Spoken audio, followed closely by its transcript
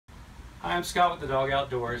Hi, I'm Scott with the Dog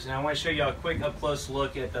Outdoors, and I want to show you a quick up-close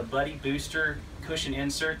look at the Buddy Booster cushion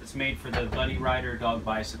insert that's made for the BuddyRider dog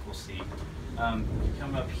bicycle seat.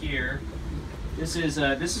 Come up here. This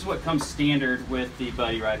is what comes standard with the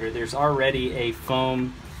BuddyRider. There's already a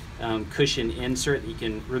foam cushion insert that you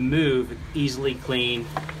can remove, easily clean,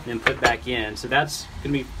 and then put back in. So that's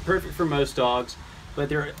going to be perfect for most dogs. But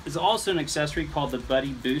there is also an accessory called the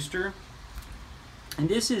Buddy Booster, and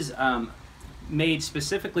this is made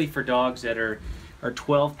specifically for dogs that are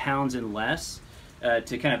 12 pounds and less,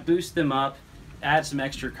 to kind of boost them up, add some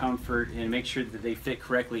extra comfort, and make sure that they fit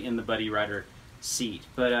correctly in the BuddyRider seat.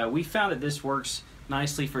 But we found that this works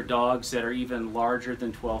nicely for dogs that are even larger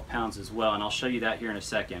than 12 pounds as well, and I'll show you that here in a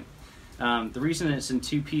second. The reason it's in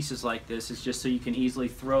two pieces like this is just so you can easily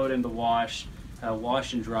throw it in the wash,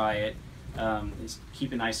 wash and dry it,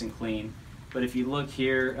 keep it nice and clean. But if you look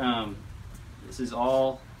here, this is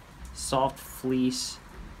all soft fleece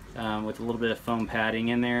with a little bit of foam padding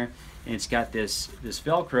in there, and it's got this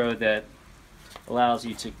Velcro that allows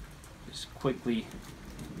you to just quickly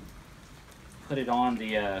put it on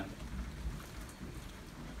the let's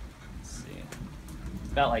see,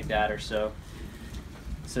 about like that or so.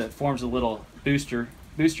 So it forms a little booster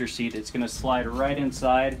seat that's going to slide right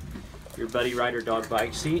inside your BuddyRider dog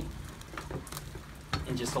bike seat,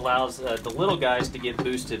 and just allows the little guys to get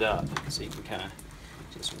boosted up. So you can kind of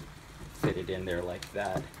just fit it in there like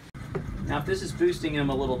that. Now, if this is boosting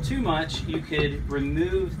them a little too much, you could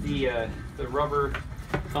remove the rubber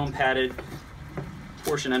foam padded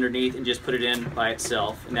portion underneath and just put it in by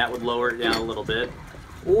itself, and that would lower it down a little bit.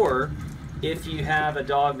 Or if you have a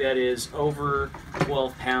dog that is over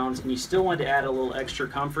 12 pounds and you still want to add a little extra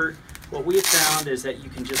comfort, what we have found is that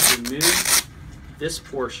you can just remove this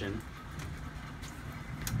portion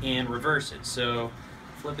and reverse it. So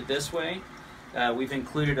flip it this way. We've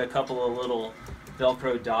included a couple of little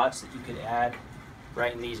Velcro dots that you could add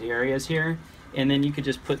right in these areas here, and then you could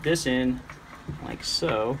just put this in like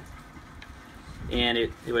so, and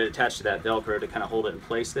it would attach to that Velcro to kind of hold it in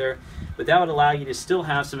place there. But that would allow you to still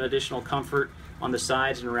have some additional comfort on the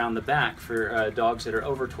sides and around the back for dogs that are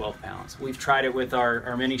over 12 pounds. We've tried it with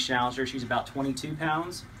our mini Schnauzer. She's about 22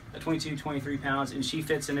 pounds, 23 pounds, and she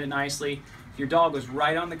fits in it nicely. If your dog was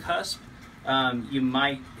right on the cusp, it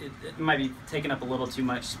might be taking up a little too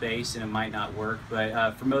much space and it might not work,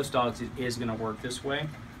 but for most dogs it is going to work this way.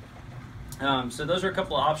 So those are a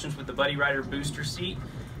couple of options with the BuddyRider booster seat,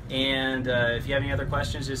 and if you have any other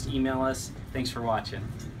questions, just email us. Thanks for watching.